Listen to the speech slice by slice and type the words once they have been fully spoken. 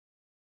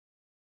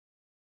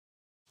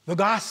The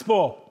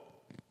gospel.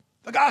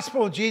 The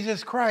gospel of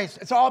Jesus Christ.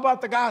 It's all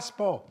about the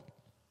gospel.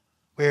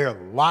 We hear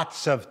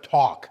lots of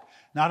talk,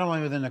 not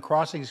only within the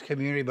Crossings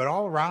community, but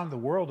all around the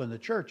world in the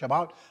church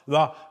about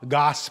the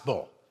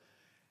gospel.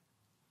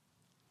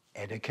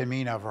 And it can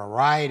mean a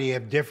variety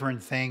of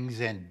different things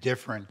in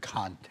different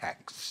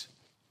contexts.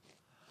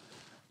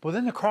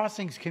 Within the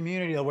Crossings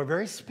community, though, we're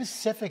very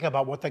specific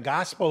about what the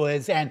gospel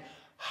is and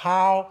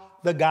how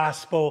the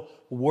gospel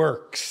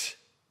works.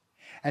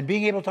 And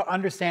being able to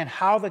understand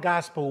how the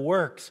gospel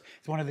works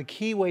is one of the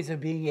key ways of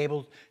being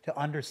able to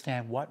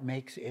understand what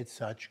makes it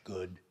such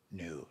good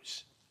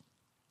news.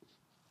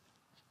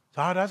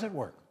 So how does it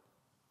work?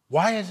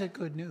 Why is it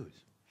good news?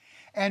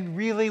 And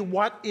really,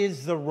 what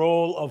is the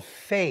role of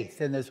faith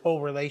in this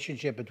whole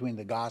relationship between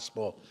the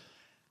gospel,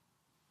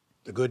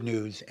 the good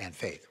news, and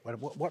faith?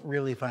 What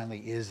really finally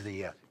is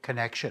the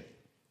connection?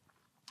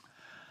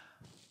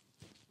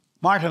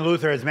 Martin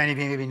Luther, as many of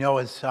you maybe know,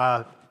 is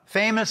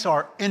famous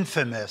or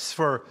infamous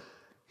for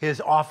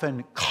his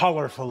often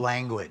colorful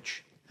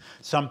language.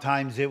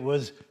 Sometimes it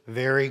was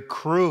very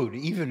crude,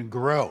 even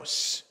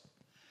gross.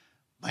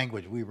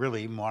 Language we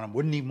really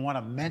wouldn't even want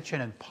to mention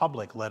in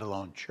public, let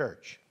alone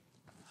church.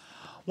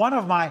 One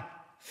of my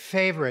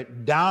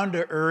favorite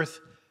down-to-earth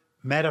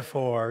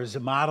metaphors,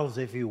 models,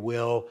 if you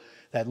will,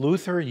 that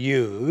Luther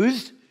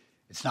used,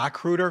 it's not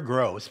crude or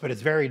gross, but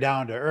it's very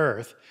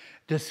down-to-earth,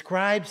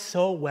 describes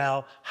so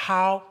well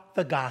how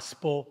the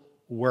gospel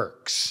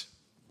works.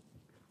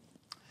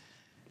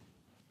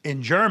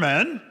 In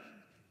German,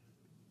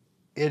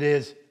 it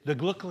is the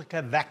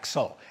glückliche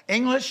Wechsel.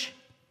 English,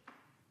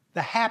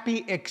 the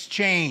happy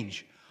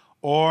exchange,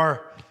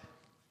 or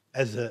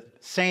as a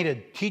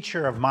sainted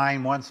teacher of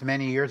mine once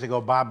many years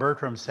ago, Bob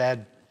Bertram,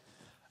 said,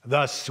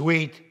 the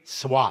sweet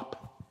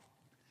swap.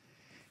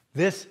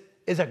 This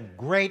is a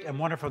great and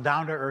wonderful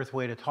down-to-earth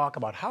way to talk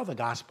about how the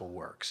gospel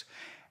works,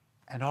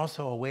 and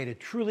also a way to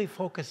truly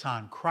focus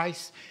on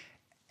Christ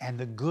and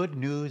the good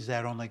news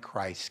that only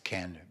Christ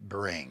can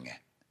bring.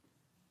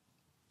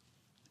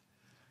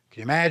 Can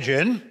you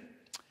imagine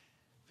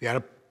if you had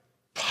a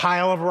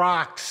pile of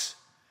rocks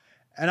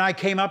and I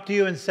came up to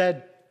you and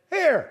said,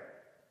 here,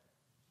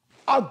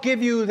 I'll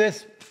give you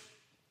this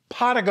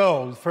pot of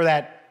gold for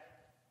that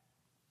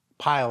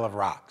pile of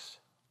rocks.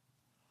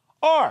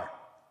 Or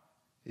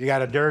you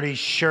got a dirty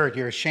shirt,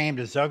 you're ashamed,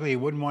 it's ugly, you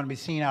wouldn't want to be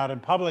seen out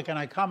in public, and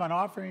I come and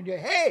offer you,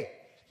 hey,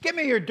 give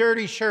me your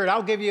dirty shirt,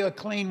 I'll give you a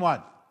clean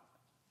one.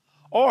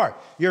 Or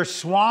you're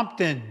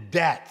swamped in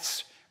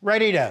debts,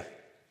 ready to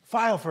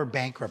file for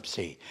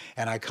bankruptcy,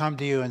 and I come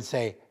to you and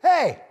say,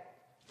 hey,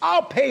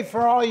 I'll pay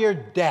for all your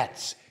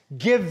debts.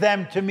 Give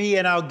them to me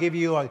and I'll give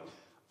you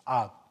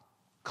a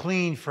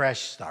clean,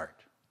 fresh start.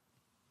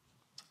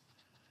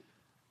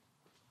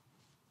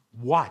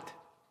 What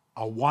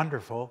a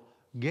wonderful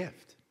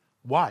gift.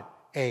 What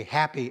a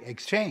happy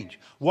exchange.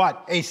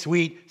 What a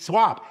sweet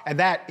swap. And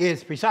that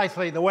is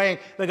precisely the way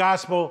the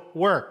gospel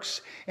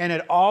works. And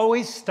it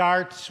always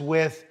starts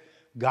with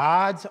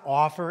God's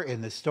offer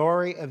in the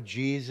story of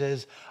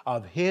Jesus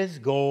of his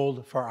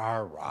gold for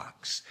our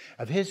rocks,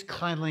 of his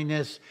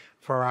cleanliness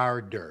for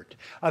our dirt,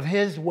 of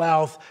his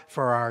wealth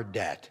for our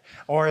debt,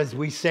 or as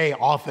we say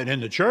often in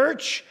the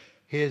church,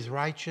 his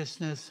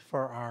righteousness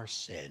for our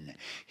sin,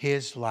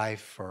 his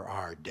life for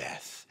our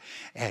death.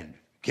 And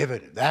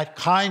given that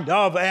kind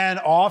of an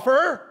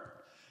offer,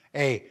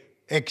 a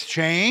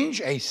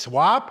exchange, a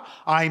swap,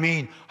 I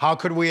mean, how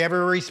could we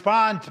ever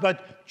respond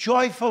but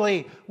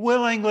joyfully,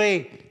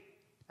 willingly?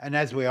 And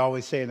as we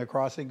always say in the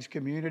Crossings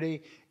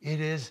community,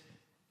 it is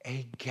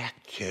a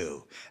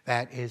get-to.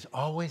 That is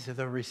always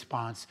the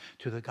response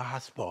to the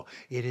gospel.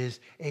 It is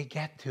a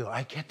get-to.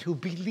 I get to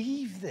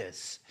believe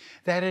this,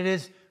 that it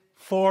is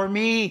for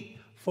me,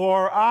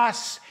 for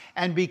us,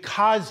 and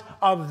because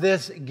of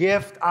this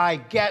gift, I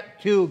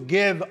get to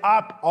give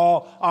up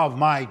all of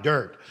my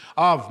dirt,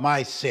 of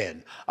my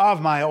sin,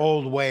 of my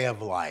old way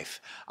of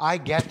life. I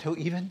get to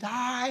even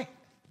die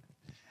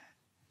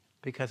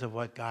because of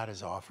what God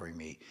is offering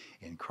me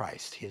in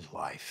Christ, his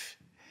life.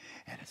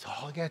 And it's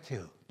all I get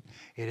to.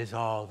 It is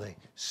all the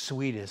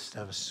sweetest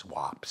of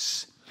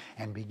swaps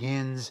and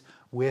begins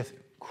with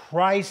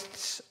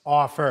Christ's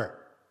offer.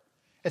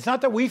 It's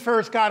not that we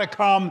first got to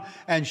come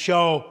and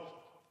show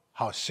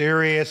how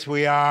serious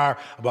we are,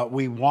 what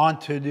we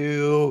want to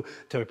do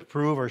to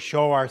prove or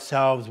show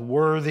ourselves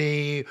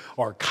worthy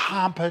or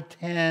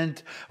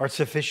competent or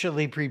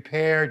sufficiently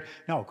prepared.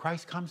 No,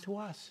 Christ comes to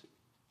us,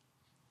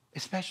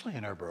 especially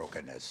in our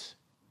brokenness,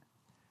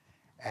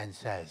 and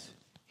says,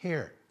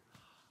 here,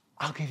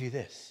 I'll give you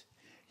this.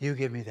 You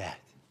give me that.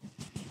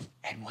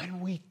 And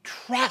when we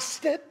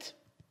trust it,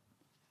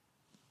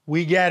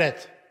 we get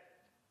it.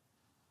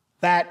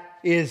 That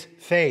is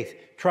faith,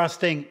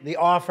 trusting the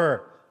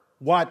offer.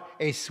 What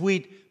a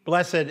sweet,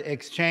 blessed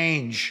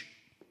exchange.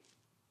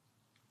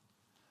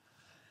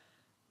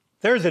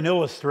 There's an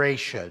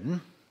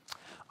illustration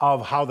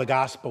of how the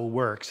gospel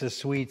works, a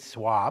sweet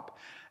swap,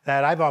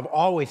 that I've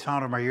always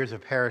found in my years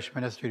of parish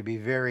ministry to be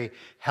very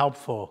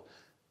helpful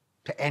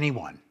to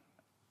anyone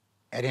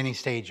at any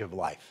stage of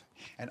life.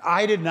 And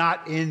I did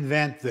not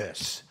invent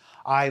this.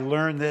 I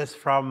learned this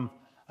from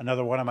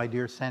another one of my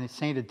dear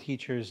sainted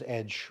teachers,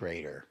 Ed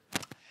Schrader.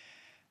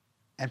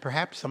 And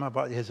perhaps some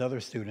of his other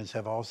students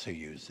have also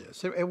used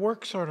this. It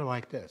works sort of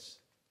like this.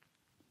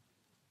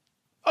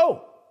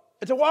 Oh,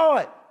 it's a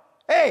wallet.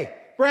 Hey,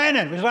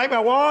 Brandon, would you like my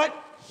wallet?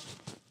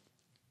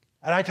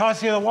 And I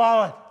toss you the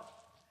wallet.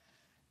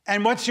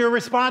 And what's your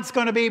response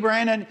going to be,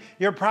 Brandon?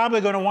 You're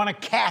probably going to want to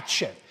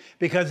catch it,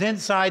 because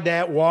inside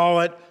that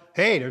wallet,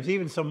 hey, there's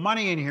even some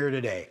money in here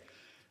today.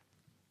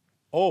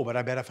 Oh, but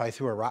I bet if I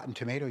threw a rotten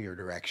tomato your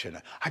direction,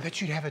 I bet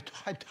you'd have an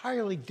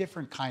entirely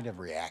different kind of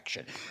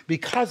reaction.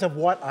 Because of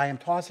what I am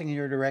tossing in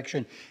your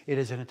direction, it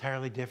is an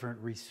entirely different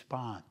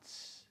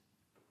response.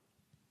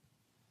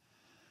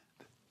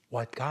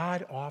 What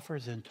God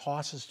offers and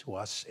tosses to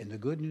us in the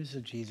good news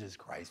of Jesus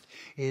Christ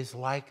is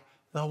like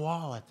the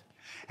wallet.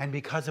 And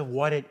because of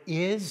what it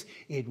is,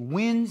 it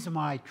wins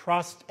my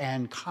trust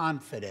and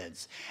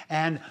confidence.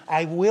 And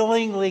I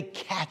willingly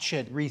catch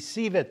it,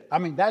 receive it. I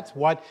mean, that's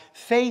what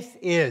faith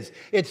is.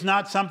 It's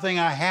not something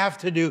I have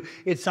to do.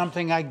 It's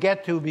something I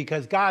get to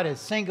because God has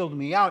singled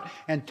me out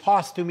and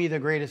tossed to me the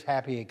greatest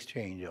happy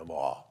exchange of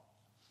all.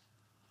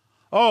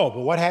 Oh, but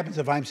what happens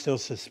if I'm still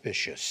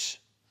suspicious?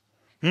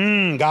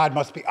 God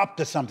must be up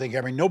to something.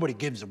 I mean, nobody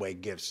gives away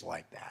gifts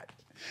like that.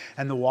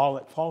 And the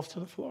wallet falls to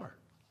the floor.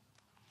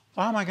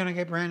 How am I going to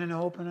get Brandon to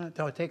open it,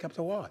 to take up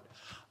the wallet?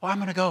 Well, I'm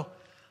going to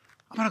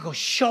go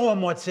show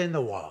him what's in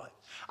the wallet.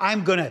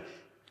 I'm going to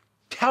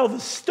tell the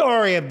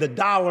story of the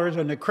dollars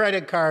and the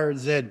credit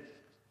cards and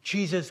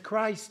Jesus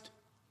Christ,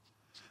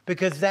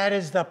 because that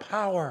is the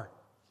power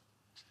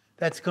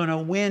that's going to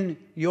win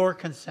your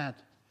consent,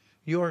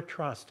 your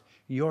trust,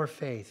 your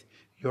faith,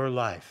 your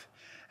life,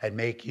 and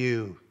make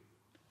you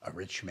a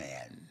rich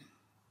man,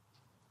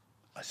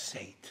 a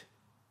saint,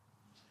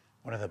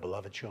 one of the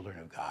beloved children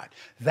of God.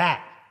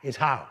 That is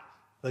how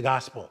the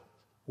gospel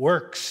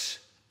works.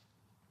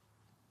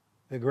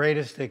 The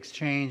greatest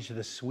exchange,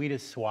 the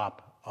sweetest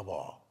swap of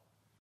all.